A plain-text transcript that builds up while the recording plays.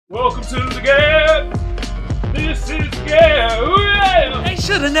Welcome to the G.A.B. This is G.A.B. They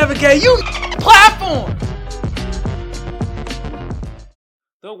should have never gave you platform.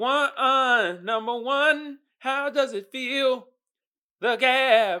 The one, number one, how does it feel? The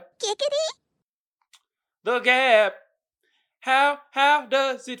G.A.B. The G.A.B. How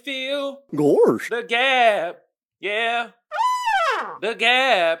does it feel? Gosh. The G.A.B. Yeah. The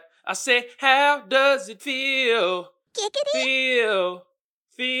G.A.B. I say, how does it feel?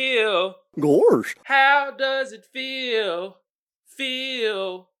 Feel. Gosh. How does it feel?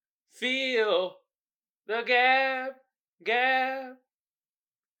 Feel. The G.A.B.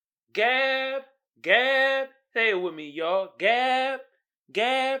 G.A.B. Say it with me, y'all. G.A.B.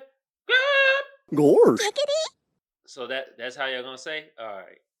 Gosh. So that's how y'all gonna say?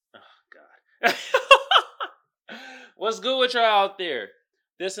 Alright. Oh, God. What's good with y'all out there?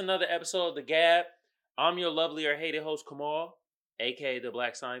 This is another episode of the G.A.B. I'm your lovely or hated host, Kamal, a.k.a. the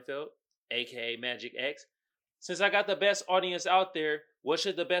Black Seinfeld, a.k.a. Magic X. Since I got the best audience out there, what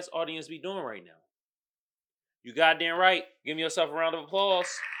should the best audience be doing right now? You goddamn right. Give me yourself a round of applause.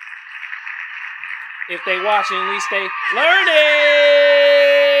 If they watching, at least they learning.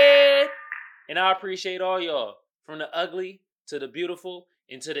 And I appreciate all y'all. From the ugly to the beautiful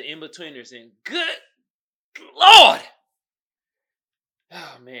and to the in-betweeners. And good Lord!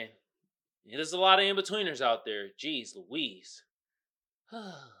 Oh, man. There's a lot of in-betweeners out there. Jeez Louise.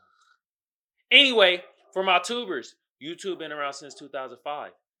 Anyway, for my tubers, YouTube been around since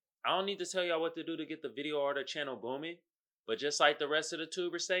 2005. I don't need to tell y'all what to do to get the video or the channel booming. But just like the rest of the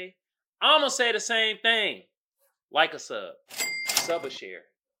tubers say, I'm going to say the same thing. Like a sub a share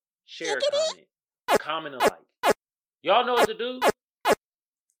a comment a like. Y'all know what to do?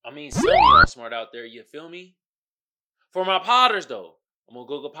 I mean, some of y'all smart out there, you feel me? For my podders, though, I'm on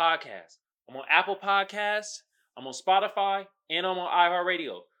Google Podcasts. I'm on Apple Podcasts. I'm on Spotify. And I'm on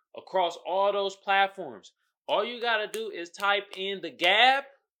iHeartRadio. Across all those platforms. All you got to do is type in the G.A.B.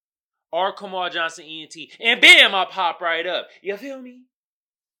 or Kamal Johnson ENT. And bam, I pop right up. You feel me?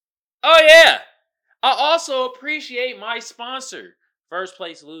 Oh, yeah. I also appreciate my sponsor, First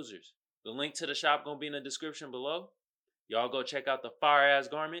Place Losers. The link to the shop going to be in the description below. Y'all go check out the fire-ass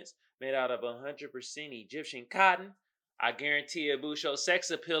garments made out of 100% Egyptian cotton. I guarantee it boost your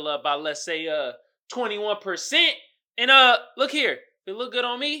sex appeal up by, let's say, 21%. And, look here. If it look good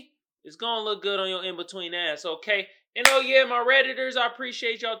on me, it's going to look good on your in-between ass, okay? And, oh, yeah, my Redditors, I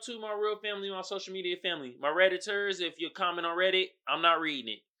appreciate y'all, too. My real family, my social media family. My Redditors, if you comment on Reddit, I'm not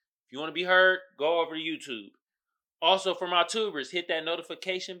reading it. If you want to be heard, go over to YouTube. Also, for my tubers, hit that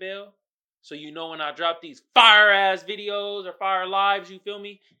notification bell. So you know when I drop these fire-ass videos or fire lives, you feel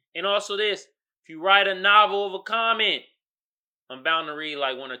me? And also this, if you write a novel of a comment, I'm bound to read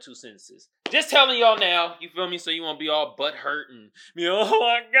like 1 or 2 sentences. Just telling y'all now, you feel me? So you won't be all butthurt and, oh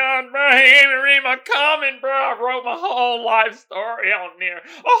my God, bro, I didn't even read my comment, bro. I wrote my whole life story on there.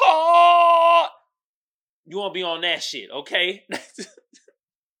 Oh! You won't be on that shit, okay?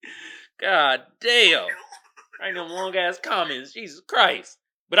 God damn. Ain't no long-ass comments. Jesus Christ.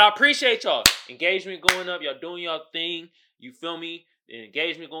 But I appreciate y'all. Engagement going up. Y'all doing y'all thing. You feel me? The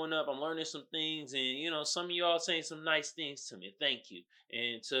engagement going up. I'm learning some things. And, some of y'all saying some nice things to me. Thank you.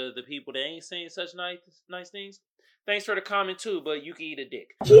 And to the people that ain't saying such nice things, thanks for the comment too, but you can eat a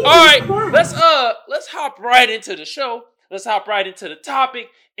dick. All right. Let's hop right into the show. Let's hop right into the topic.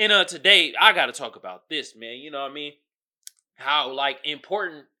 And today, I got to talk about this, man. You know what I mean? How,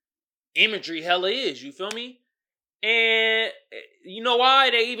 important imagery hella is. You feel me? And you know why?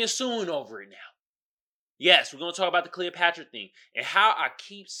 They even suing over it now. Yes, we're going to talk about the Cleopatra thing and how I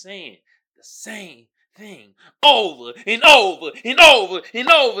keep saying the same thing over and over and over and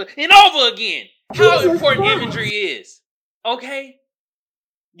over and over again. How important imagery is. Okay?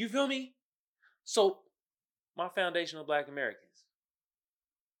 You feel me? So, my foundational Black Americans,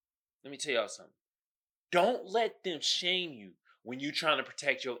 let me tell y'all something. Don't let them shame you when you're trying to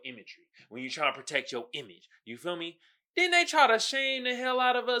protect your imagery, when you're trying to protect your image. You feel me? Didn't they try to shame the hell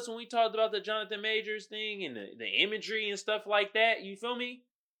out of us when we talked about the Jonathan Majors thing and the imagery and stuff like that? You feel me?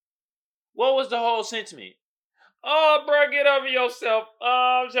 What was the whole sentiment? Oh, bro, get over yourself.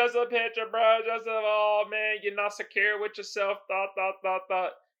 Oh, just a picture, bro. Oh, man, you're not secure with yourself.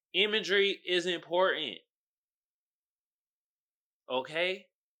 Thought. Imagery is important. Okay?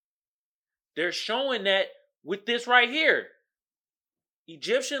 They're showing that with this right here.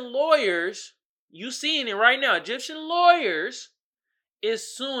 Egyptian lawyers, you seeing it right now. Egyptian lawyers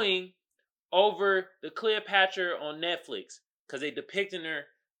is suing over the Cleopatra on Netflix because they depicting her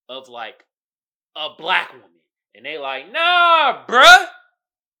of like a black woman. And they like, nah, bruh.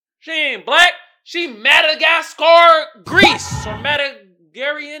 She ain't black. She Madagascar, Greece. Or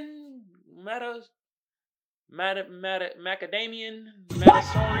Bulgarian, Macadamian,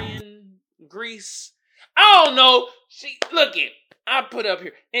 Madasaurian, Greece. I don't know. Look it. I put up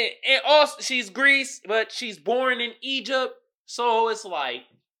here. And also, she's Greece, but she's born in Egypt. So it's like,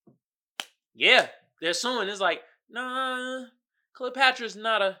 yeah, they're suing. It's like, nah, Cleopatra's she's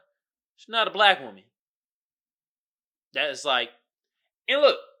not a black woman. That's like, and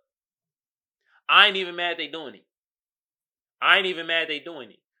look, I ain't even mad they doing it.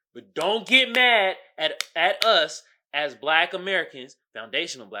 But don't get mad at us as black Americans,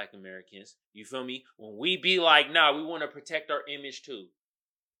 foundational black Americans, you feel me? When we be like, nah, we want to protect our image too.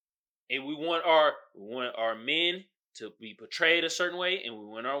 And we want our men to be portrayed a certain way, and we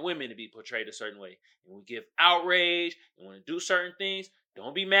want our women to be portrayed a certain way. And we give outrage and want to do certain things.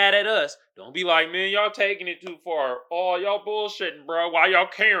 Don't be mad at us. Don't be like, man, y'all taking it too far. Oh, y'all bullshitting, bro. Why y'all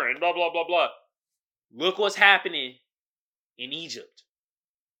caring? Blah, blah, blah, blah. Look what's happening in Egypt.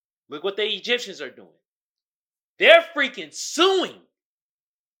 Look what the Egyptians are doing. They're freaking suing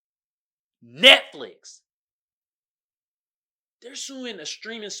Netflix. They're suing a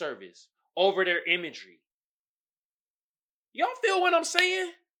streaming service over their imagery. Y'all feel what I'm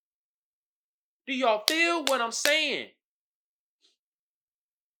saying? Do y'all feel what I'm saying?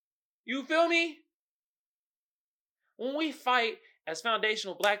 You feel me? When we fight as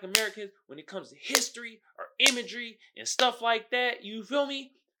foundational black Americans, when it comes to history or imagery and stuff like that, you feel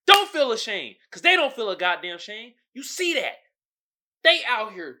me? Don't feel ashamed, because they don't feel a goddamn shame. You see that? They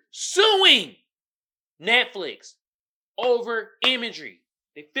out here suing Netflix over imagery.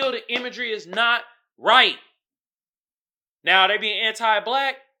 They feel the imagery is not right. Now, they being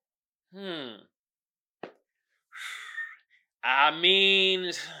anti-black? I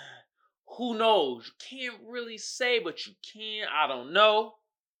mean, who knows? You can't really say, but you can. I don't know.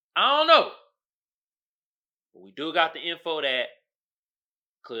 But we do got the info that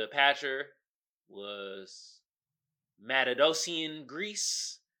Cleopatra was Macedonian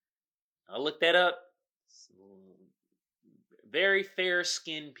Greece. I looked that up. Very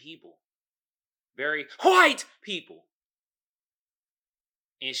fair-skinned people. Very white people.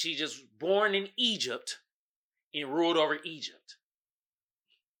 And she just born in Egypt and ruled over Egypt.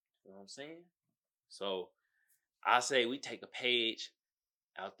 You know what I'm saying? So, I say we take a page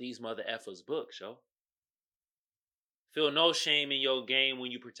out these mother effers' books, yo. Feel no shame in your game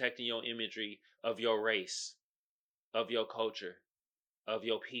when you protecting your imagery of your race, of your culture, of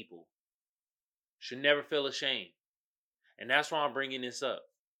your people. Should never feel ashamed. And that's why I'm bringing this up.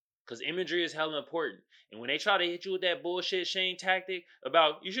 Because imagery is hella important. And when they try to hit you with that bullshit shame tactic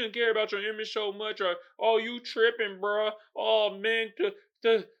about you shouldn't care about your image so much, or oh, you tripping, bruh. Oh, man,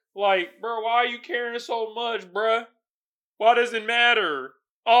 like, bro, why are you caring so much, bruh? Why does it matter?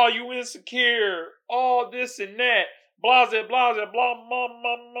 Oh, you insecure. Oh, this and that. Blase, blase, blah, blah,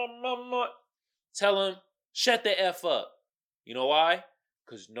 blah, blah, blah. Tell them, shut the F up. You know why?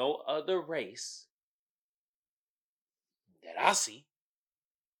 Because no other race that I see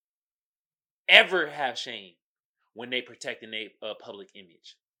ever have shame when they protecting their public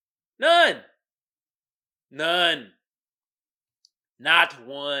image. None. Not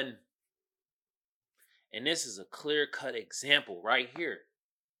one. And this is a clear-cut example right here.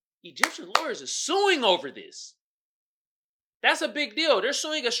 Egyptian lawyers are suing over this. That's a big deal. They're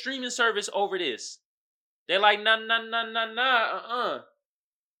suing a streaming service over this. They're like, nah.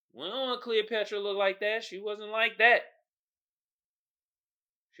 We don't want Cleopatra to look like that. She wasn't like that.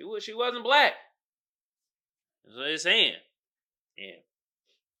 She wasn't black. That's what they're saying. And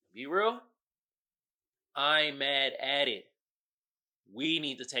be real, I ain't mad at it. We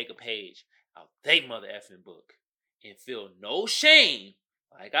need to take a page out they mother effing book and feel no shame,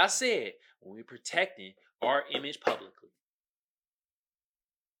 like I said, when we're protecting our image publicly.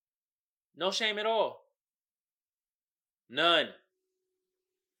 No shame at all. None.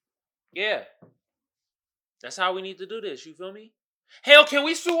 Yeah. That's how we need to do this, you feel me? Hell, can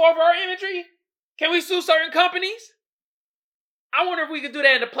we sue over our imagery? Can we sue certain companies? I wonder if we could do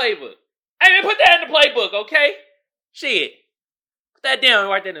that in the playbook. Hey, man, put that in the playbook, okay? Shit. Put that down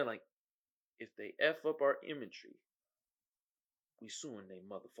right there. Like, if they F up our imagery, we suing they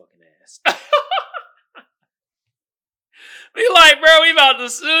motherfucking ass. Be like, bro, we about to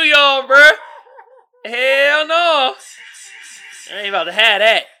sue y'all, bro. Hell no. I ain't about to have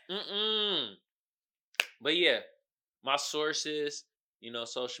that. But yeah, my sources,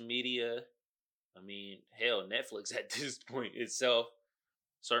 social media. I mean, hell, Netflix at this point itself.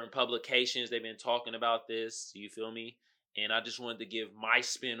 Certain publications, they've been talking about this. You feel me? And I just wanted to give my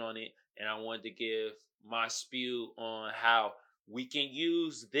spin on it. And I wanted to give my spew on how we can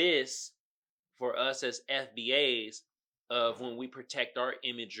use this for us as FBAs of when we protect our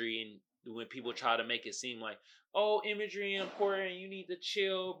imagery and when people try to make it seem like, oh, imagery important, you need to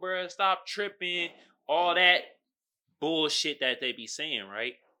chill, bruh, stop tripping, all that bullshit that they be saying,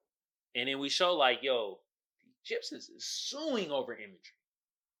 right? And then we show like, yo, gypsies is suing over imagery.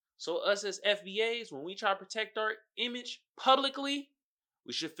 So us as FBAs, when we try to protect our image publicly,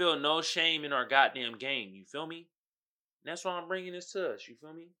 we should feel no shame in our goddamn game. You feel me? And that's why I'm bringing this to us. You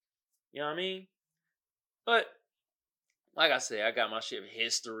feel me? You know what I mean? But like I said, I got my shit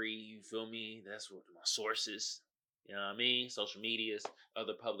history. You feel me? That's what my sources. You know what I mean? Social medias,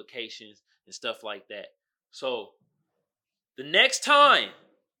 other publications, and stuff like that. So the next time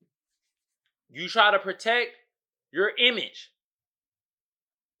you try to protect your image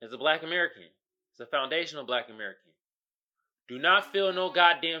as a Black American, as a foundational Black American, do not feel no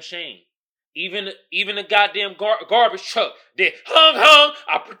goddamn shame. Even the goddamn garbage truck that hung.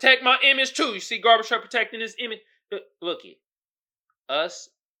 I protect my image too. You see garbage truck protecting his image. Look it. Us,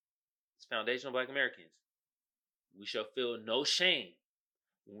 as foundational Black Americans, we shall feel no shame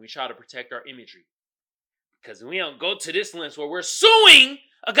when we try to protect our imagery. Because we don't go to this length where we're suing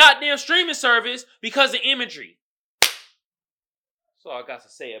a goddamn streaming service because of imagery. That's all I got to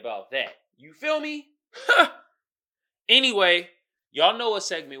say about that. You feel me? Anyway, y'all know what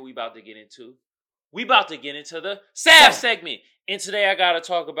segment we about to get into. We about to get into the SAF segment. And today I got to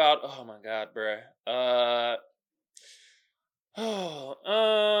talk about, oh my God, bruh.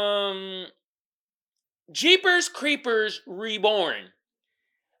 Jeepers Creepers Reborn.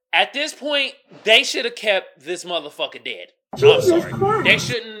 At this point, they should have kept this motherfucker dead. I'm sorry. Christ. They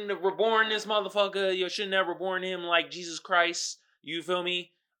shouldn't have reborn this motherfucker. You shouldn't have reborn him like Jesus Christ. You feel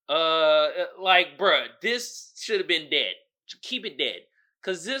me? Like, bruh, this should have been dead. Keep it dead.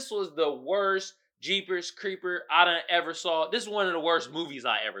 Because this was the worst Jeepers Creeper I done ever saw. This is one of the worst movies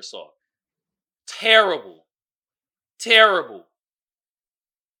I ever saw. Terrible. Terrible.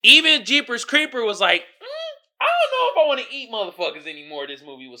 Even Jeepers Creeper was like, I don't know if I want to eat motherfuckers anymore. This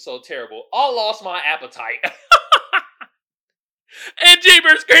movie was so terrible. I lost my appetite. And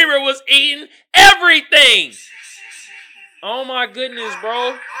Jeepers Creeper was eating everything. Oh my goodness,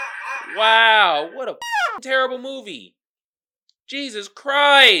 bro. Wow. What a terrible movie. Jesus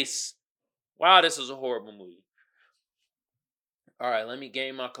Christ. Wow, this is a horrible movie. Alright, let me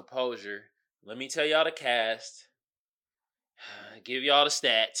gain my composure. Let me tell y'all the cast. Give y'all the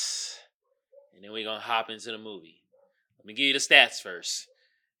stats. And then we're going to hop into the movie. Let me give you the stats first.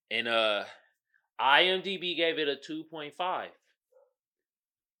 And IMDb gave it a 2.5.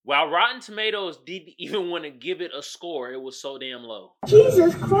 While Rotten Tomatoes didn't even want to give it a score, it was so damn low.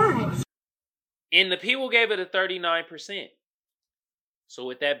 Jesus Christ. And the people gave it a 39%. So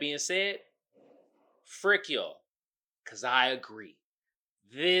with that being said, frick y'all. Because I agree.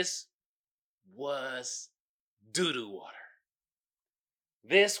 This was doo-doo water.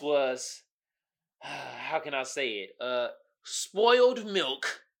 This was, how can I say it? Spoiled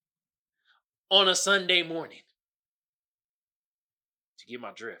milk on a Sunday morning. To get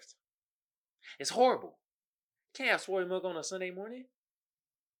my drift. It's horrible. Can't have spoiled milk on a Sunday morning.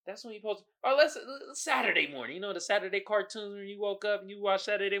 That's when you post. Or let's Saturday morning. You know the Saturday cartoons when you woke up and you watch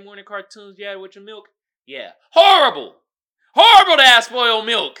Saturday morning cartoons you had with your milk? Yeah. Horrible. Horrible to have spoiled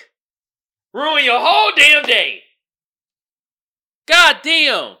milk. Ruin your whole damn day. God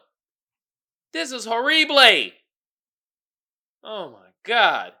damn. This is horrible. Oh my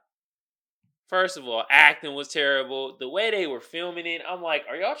God. First of all, acting was terrible. The way they were filming it, I'm like,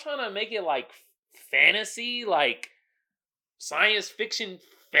 are y'all trying to make it like fantasy? Like science fiction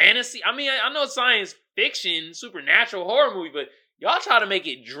fantasy? I mean, I know science fiction, supernatural horror movie, but y'all try to make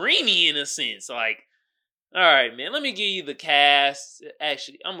it dreamy in a sense. Like, all right, man, let me give you the cast.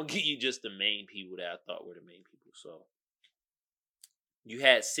 Actually, I'm going to give you just the main people that I thought were the main people. So, you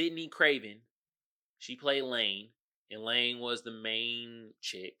had Sydney Craven. She played Lane, and Lane was the main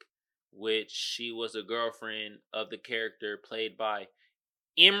chick, which she was a girlfriend of the character played by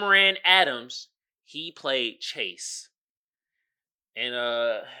Imran Adams. He played Chase. And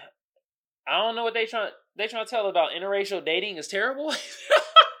I don't know what they trying to tell about interracial dating is terrible.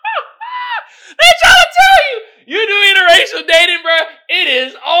 They trying to tell you do interracial dating, bro. It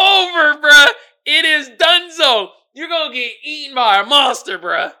is over, bro. It is donezo. You're gonna get eaten by a monster,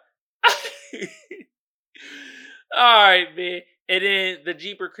 bro. All right, man. And then the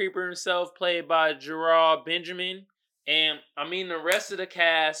Jeeper Creeper himself, played by Gerard Benjamin. And, I mean, the rest of the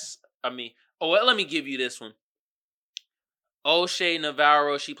cast, let me give you this one. O'Shea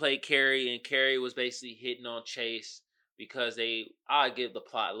Navarro, she played Carrie, and Carrie was basically hitting on Chase because I'll give the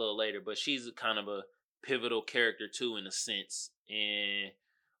plot a little later, but she's kind of a pivotal character too in a sense. And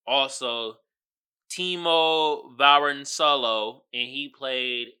also, Timo Varansullo, and he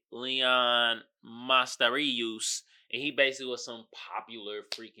played Leon Mastarius, and he basically was some popular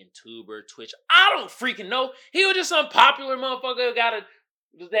freaking tuber, Twitch. I don't freaking know. He was just some popular motherfucker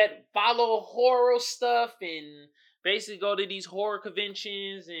that follow horror stuff and basically go to these horror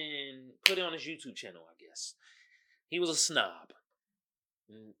conventions and put it on his YouTube channel, I guess. He was a snob.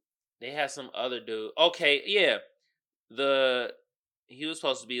 They had some other dude. Okay, yeah. He was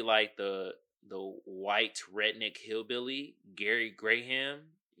supposed to be like the white redneck hillbilly, Gary Graham.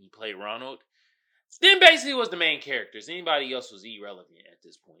 He played Ronald. Then basically was the main characters. Anybody else was irrelevant at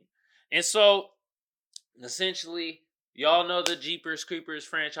this point. And so, essentially, y'all know the Jeepers Creepers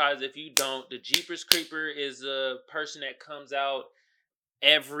franchise. If you don't, the Jeepers Creeper is a person that comes out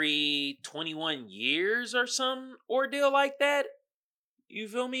every 21 years or some ordeal like that. You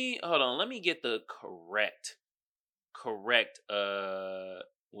feel me? Hold on, let me get the correct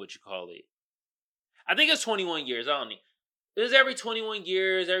what you call it. I think it's 21 years. I don't know. It's every 21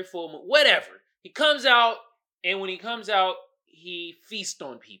 years, every full moon, whatever. He comes out, and when he comes out, he feasts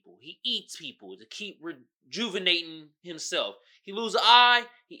on people. He eats people to keep rejuvenating himself. He loses an eye,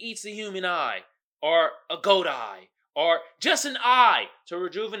 he eats a human eye, or a goat eye, or just an eye to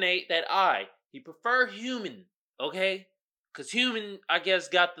rejuvenate that eye. He prefer human, okay? Because human, I guess,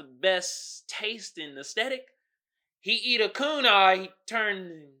 got the best taste and aesthetic. He eat a coon eye, he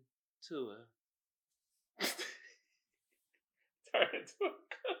turned into a... Turn into a coon.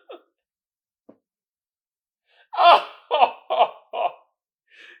 Oh!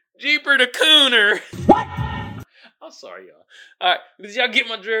 Jeeper the Cooner. What? I'm sorry, y'all. Alright, did y'all get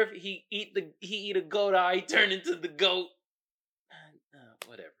my drift? He eat a goat eye, he turned into the goat.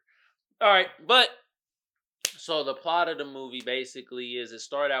 Whatever. Alright, but so the plot of the movie basically is it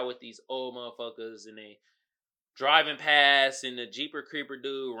started out with these old motherfuckers and they driving past and the Jeeper Creeper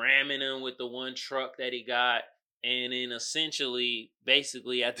dude ramming him with the one truck that he got. And then essentially,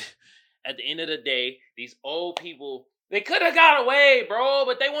 basically at the end of the day, these old people, they could have got away, bro,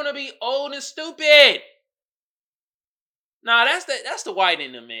 but they want to be old and stupid. Nah, that's the white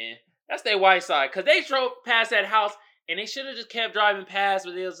in them, man. That's their white side. Because they drove past that house and they should have just kept driving past,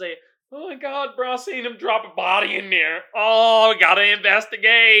 but they'll say, oh my God, bro, I seen him drop a body in there. Oh, gotta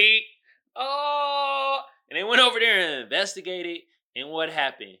investigate. Oh. And they went over there and investigated. And what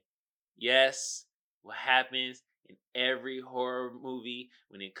happened? Yes, what happens in every horror movie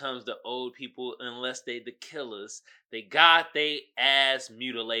when it comes to old people, unless they the killers, they got their ass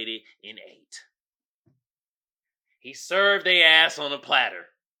mutilated and ate. He served their ass on a platter.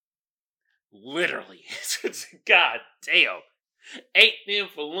 Literally. God damn. Ate them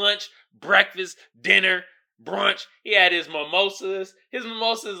for lunch, breakfast, dinner, brunch. He had his mimosas. His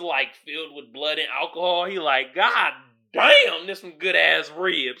mimosas like filled with blood and alcohol. He like, God damn, this some good ass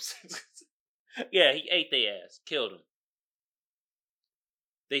ribs. Yeah, he ate their ass. Killed them.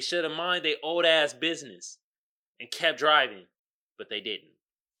 They should have minded their old ass business and kept driving. But they didn't.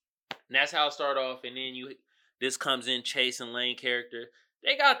 And that's how it started off. And then this comes in Chase and Lane character.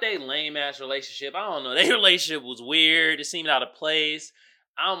 They got their lame ass relationship. I don't know. Their relationship was weird. It seemed out of place.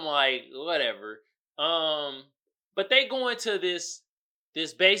 I'm like, whatever. But they go into this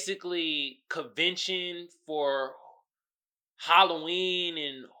basically convention for Halloween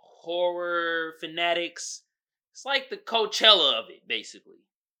and horror fanatics. It's like the Coachella of it, basically.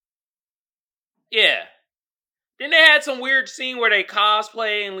 Yeah. Then they had some weird scene where they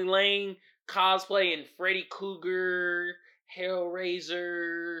cosplay and Lane cosplay and Freddy Krueger,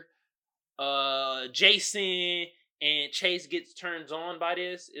 Hellraiser, Jason, and Chase gets turned on by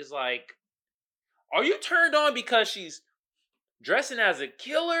this. Is like, are you turned on because she's dressing as a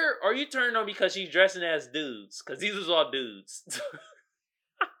killer, or are you turned on because she's dressing as dudes? Because these was all dudes.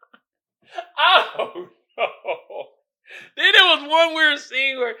 I don't know. Then there was one weird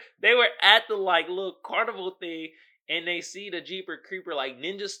scene where they were at the like little carnival thing and they see the Jeeper Creeper like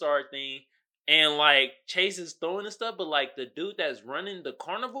ninja star thing and like Chase is throwing the stuff, but like the dude that's running the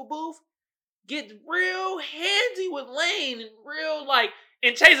carnival booth gets real handsy with Lane and real like,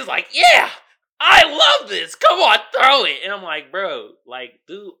 and Chase is like, yeah, I love this. Come on, throw it. And I'm like, bro, like,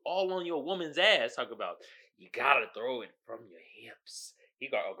 dude, all on your woman's ass. Talk about, you gotta throw it from your hips. He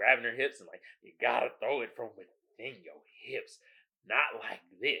got grabbing her hips and like, you gotta throw it from within your hips. Not like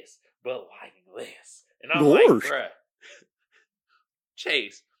this, but like this. And I'm like, bruh,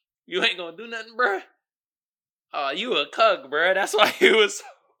 Chase, you ain't gonna do nothing, bruh? Oh, you a cuck, bruh. That's why he was so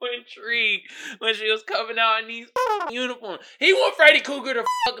intrigued when she was coming out in these uniforms. He want Freddy Krueger to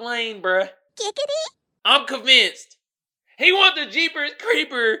fuck Lane, bruh. I'm convinced. He want the Jeepers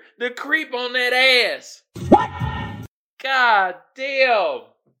Creeper to creep on that ass. What? God damn.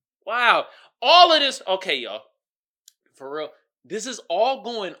 Wow. all of this, okay, y'all, for real, this is all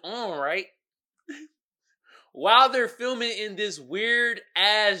going on, right? While they're filming in this weird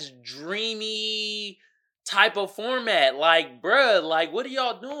ass dreamy type of format. Like, bruh, like, what are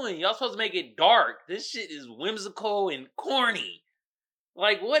y'all doing? Y'all supposed to make it dark. This shit is whimsical and corny.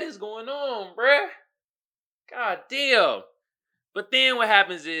 Like, what is going on, bruh? God damn. But then what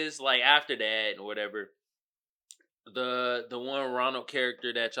happens is, like, after that or whatever, the one Ronald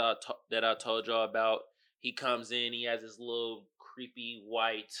character that I told y'all about, he comes in, he has this little creepy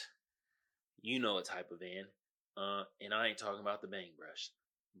white, you know what type of van. And I ain't talking about the bang brush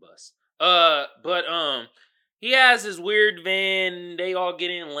bus. But he has this weird van. They all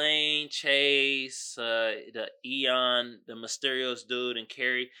get in lane, Chase, the Eon, the mysterious dude, and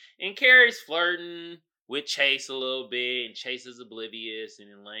Carrie. And Carrie's flirting with Chase a little bit, and Chase is oblivious,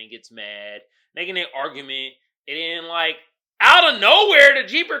 and then Lane gets mad. They get in an argument, and then like out of nowhere, the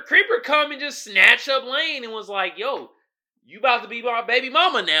Jeeper Creeper come and just snatch up Lane and was like, "Yo, you about to be my baby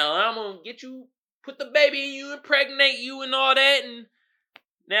mama now. I'm gonna get you, put the baby in you, impregnate you, and all that." And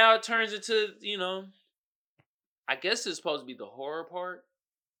now it turns into, you know, I guess it's supposed to be the horror part,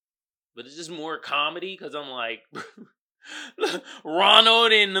 but it's just more comedy because I'm like,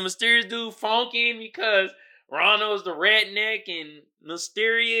 Ronald and the mysterious dude funking because Ronald's the redneck and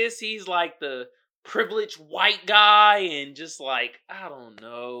mysterious. He's like the privileged white guy and just like, I don't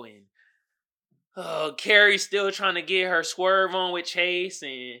know. And Carrie's still trying to get her swerve on with Chase,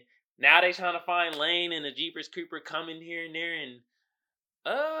 and now they trying to find Lane and the Jeepers Creeper coming here and there, and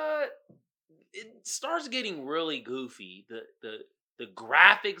it starts getting really goofy. The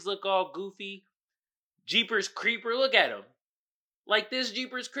graphics look all goofy. Jeepers Creeper, look at him. Like, this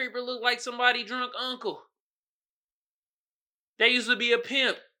Jeepers Creeper look like somebody drunk uncle. They used to be a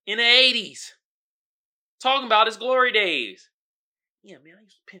pimp in the 80s. Talking about his glory days. Yeah, man, I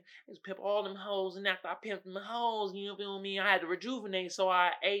used to pimp all them hoes, and after I pimped them hoes, you feel me, I had to rejuvenate, so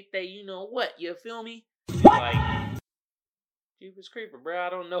I ate they, you know what, you feel me? Like, Jeepers Creeper, bro,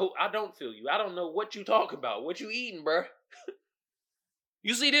 I don't feel you. I don't know what you talking about. What you eating, bro?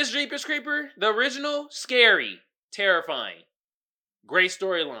 You see this Jeepers Creeper? The original? Scary. Terrifying. Great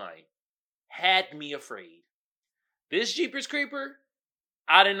storyline. Had me afraid. This Jeepers Creeper,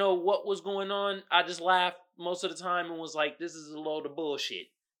 I didn't know what was going on. I just laughed most of the time and was like, this is a load of bullshit.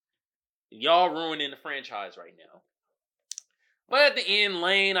 Y'all ruining the franchise right now. But at the end,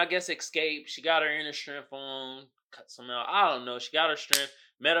 Lane, I guess, escaped. She got her inner strength on. Cut some out. I don't know. She got her strength.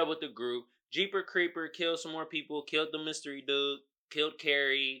 Met up with the group. Jeeper Creeper killed some more people. Killed the mystery dude. Killed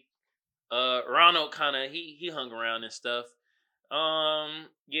Carrie. Ronald kind of, he hung around and stuff.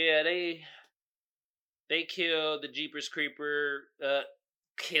 Yeah, they killed the Jeepers Creeper.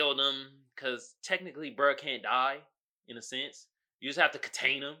 Killed him. Because technically, bruh can't die, in a sense. You just have to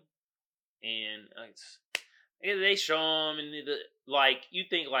contain him. And they show him, and like, you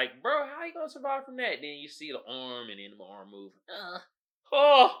think, like, bro, how you gonna survive from that? Then you see the arm, and then the arm move.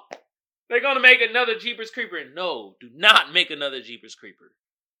 They're gonna make another Jeepers Creeper. No, do not make another Jeepers Creeper.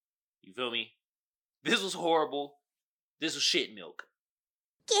 You feel me? This was horrible. This was shit milk.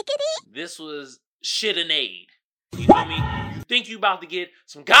 This was shittinade. You feel me? You think you about to get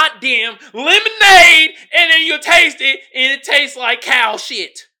some goddamn lemonade, and then you taste it, and it tastes like cow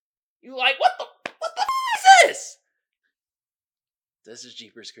shit. You like, what the is this? This is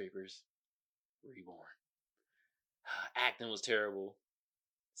Jeepers Creepers Reborn. Acting was terrible.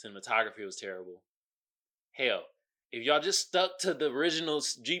 Cinematography was terrible. Hell, if y'all just stuck to the original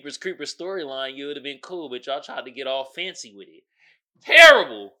Jeepers Creepers storyline, you would have been cool, but y'all tried to get all fancy with it.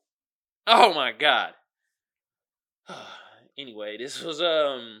 Terrible! Oh my god. Anyway, this was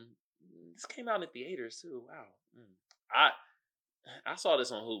this came out in theaters too. Wow. I saw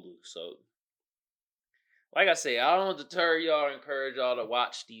this on Hulu, so like I say, I don't deter y'all, encourage y'all to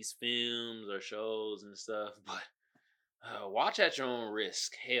watch these films or shows and stuff, but watch at your own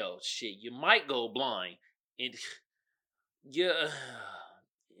risk. Hell, shit, you might go blind. And yeah.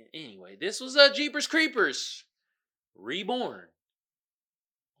 Anyway, this was Jeepers Creepers Reborn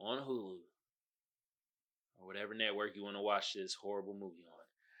on Hulu or whatever network you want to watch this horrible movie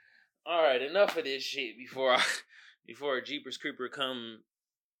on. All right, enough of this shit before a Jeepers Creeper come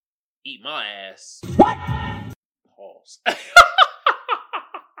eat my ass. Pause.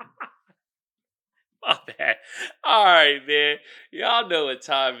 My bad. Alright, man. Y'all know what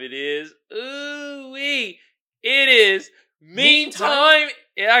time it is. Ooh-wee. It is meme time.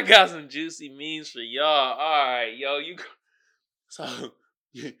 Yeah, I got some juicy memes for y'all. Alright, yo.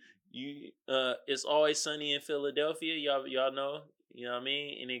 It's Always Sunny in Philadelphia. Y'all know. You know what I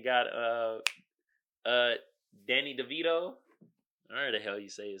mean? And it got Danny DeVito. Or the hell you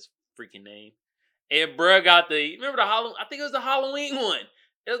say his freaking name. And bruh got remember the Halloween? I think it was the Halloween one.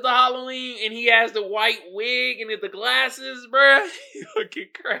 It was the Halloween, and he has the white wig and the glasses, bruh. He looking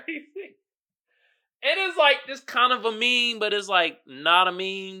crazy. And it's like this kind of a meme, but it's like not a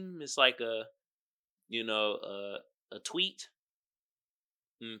meme. It's like a tweet.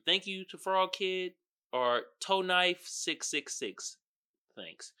 Thank you to Frog Kid or Toe Knife 666.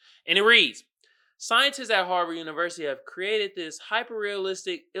 Thanks. And it reads, scientists at Harvard University have created this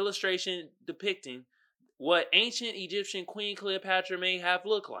hyper-realistic illustration depicting what ancient Egyptian Queen Cleopatra may have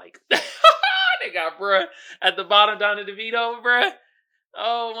looked like. They got bruh at the bottom, Donnie DeVito, bruh.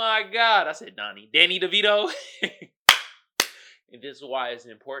 Oh my God. I said Danny DeVito. And this is why it's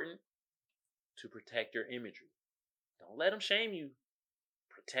important to protect your imagery. Don't let them shame you.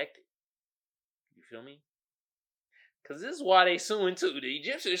 Protect it. You feel me? Because this is why they suing too. The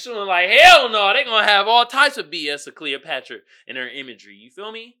Egyptians suing like, hell no, they going to have all types of BS of Cleopatra in her imagery. You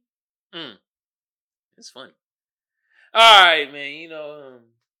feel me? It's funny. All right, man.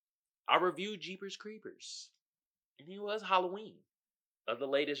 I reviewed Jeepers Creepers. And it was Halloween of the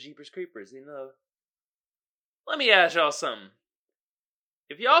latest Jeepers Creepers. Let me ask y'all something.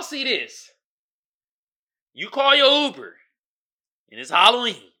 If y'all see this, you call your Uber, and it's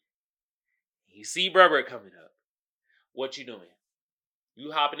Halloween. You see Brother coming up. What you doing?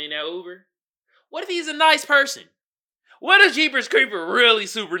 You hopping in that Uber? What if he's a nice person? What if Jeepers Creeper really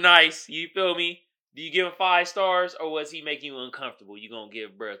super nice? You feel me? Do you give him 5 stars, or was he making you uncomfortable? You gonna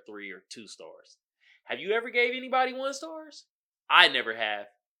give bruh 3 or 2 stars? Have you ever gave anybody 1 stars? I never have,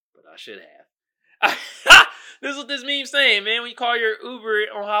 but I should have. This is what this meme's saying, man. When you call your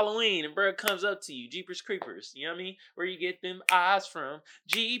Uber on Halloween and bruh comes up to you, Jeepers Creepers, you know what I mean? Where you get them eyes from?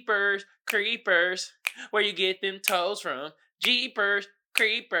 Jeepers Creepers. Where you get them toes from? Jeepers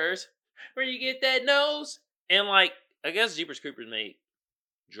Creepers. Where you get that nose? And I guess Jeepers Creepers made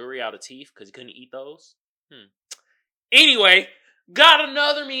jewelry out of teeth because he couldn't eat those. Anyway, got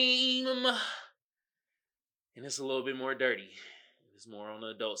another meme. And it's a little bit more dirty. It's more on the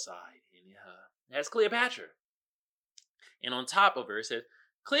adult side. And that's Cleopatra. And on top of her, it says,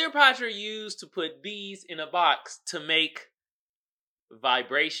 Cleopatra used to put bees in a box to make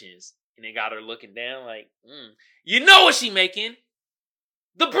vibrations. And they got her looking down like, you know what she making?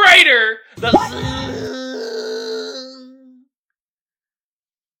 The braider!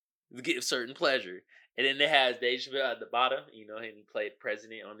 To give certain pleasure. And then it has Dave Chappelle at the bottom, and he played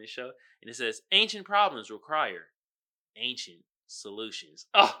president on this show. And it says, ancient problems require ancient solutions.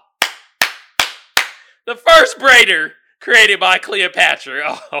 Oh! The first braider created by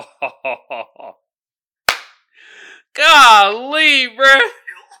Cleopatra. Oh. Golly, bruh.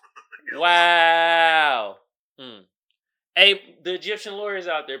 Wow. Hey, the Egyptian lawyers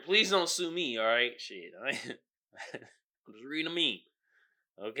out there, please don't sue me, all right? Shit. I'm just reading a meme.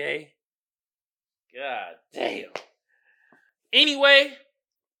 Okay? God damn. Anyway,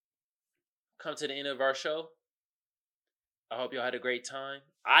 come to the end of our show. I hope y'all had a great time.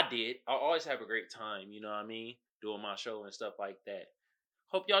 I did. I always have a great time, you know what I mean? Doing my show and stuff like that.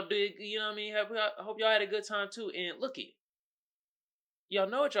 Hope y'all did, you know what I mean? I hope y'all had a good time too. And look it. Y'all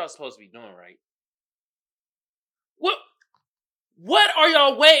know what y'all supposed to be doing, right? What are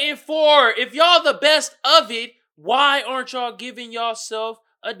y'all waiting for? If y'all the best of it, why aren't y'all giving yourself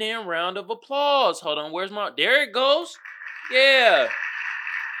a damn round of applause? Hold on, there it goes. Yeah.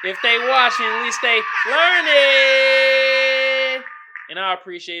 If they watching, at least they learning. And I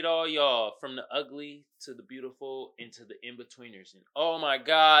appreciate all y'all, from the ugly to the beautiful and to the in-betweeners. And oh my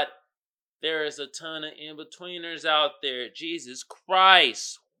God, there is a ton of in-betweeners out there. Jesus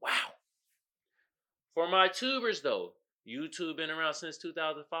Christ. Wow. For my tubers though, YouTube been around since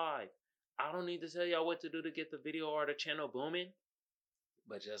 2005. I don't need to tell y'all what to do to get the video or the channel booming.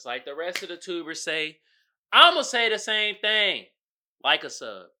 But just like the rest of the tubers say, I'm going to say the same thing. Like a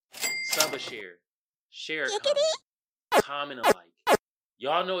sub a share a comment a like.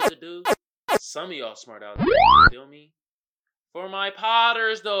 Y'all know what to do. Some of y'all smart out there, you feel me? For my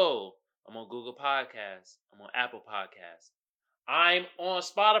potters though, I'm on Google Podcasts. I'm on Apple Podcasts. I'm on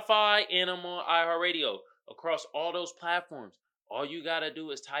Spotify and I'm on iHeartRadio. Across all those platforms, all you gotta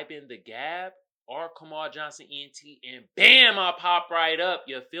do is type in the G.A.B or Kamal Johnson ENT and bam, I'll pop right up.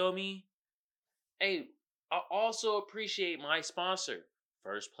 You feel me? Hey, I also appreciate my sponsor,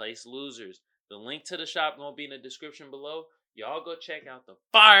 First Place Losers. The link to the shop gonna be in the description below. Y'all go check out the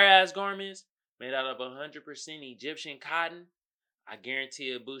fire-ass garments made out of 100% Egyptian cotton. I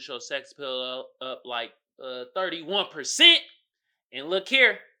guarantee it boost your sex appeal up like 31%. And look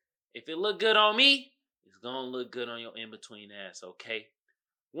here, if it look good on me, it's gonna look good on your in-between ass, okay?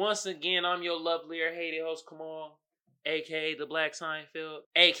 Once again, I'm your lovely or hated host, Kamal. aka the Black Seinfeld,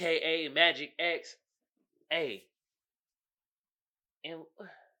 aka Magic X. Hey, and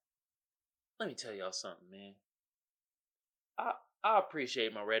let me tell y'all something, man. I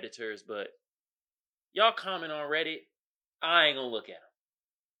appreciate my Redditors, but y'all comment on Reddit, I ain't gonna look at them.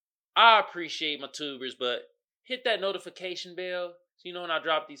 I appreciate my tubers, but hit that notification bell so you know when I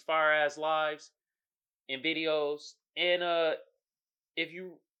drop these fire ass lives and videos. And if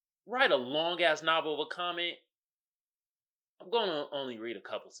you write a long ass novel of a comment, I'm gonna only read a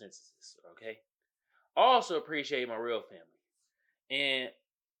couple sentences, okay? I also appreciate my real family. And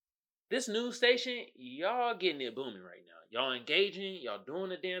this news station, y'all getting it booming right now. Y'all engaging, y'all doing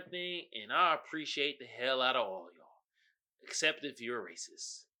the damn thing, and I appreciate the hell out of all y'all. Except if you're a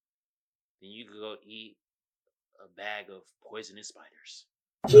racist. Then you can go eat a bag of poisonous spiders.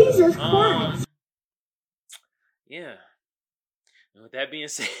 Jesus Christ. Yeah. And with that being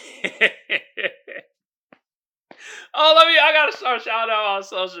said, I gotta start shouting out on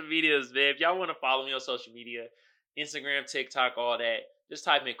social medias, man. If y'all want to follow me on social media, Instagram, TikTok, all that, just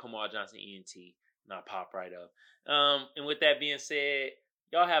type in Kamal Johnson ENT, and I'll pop right up. And with that being said,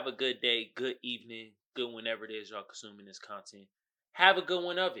 y'all have a good day, good evening, good whenever it is y'all consuming this content. Have a good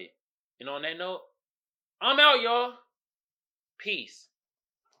one of it. And on that note, I'm out, y'all. Peace.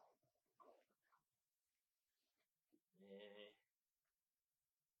 Man,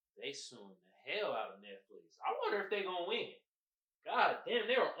 they suing the hell out of Netflix. I wonder if they gonna win. God damn,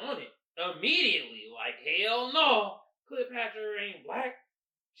 they were on it immediately. Like, hell no. Cleopatra ain't black.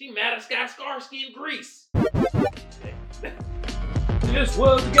 She Madagascar in Greece. This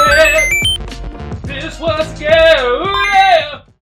was G.A.B. This was G.A.B. Ooh, yeah.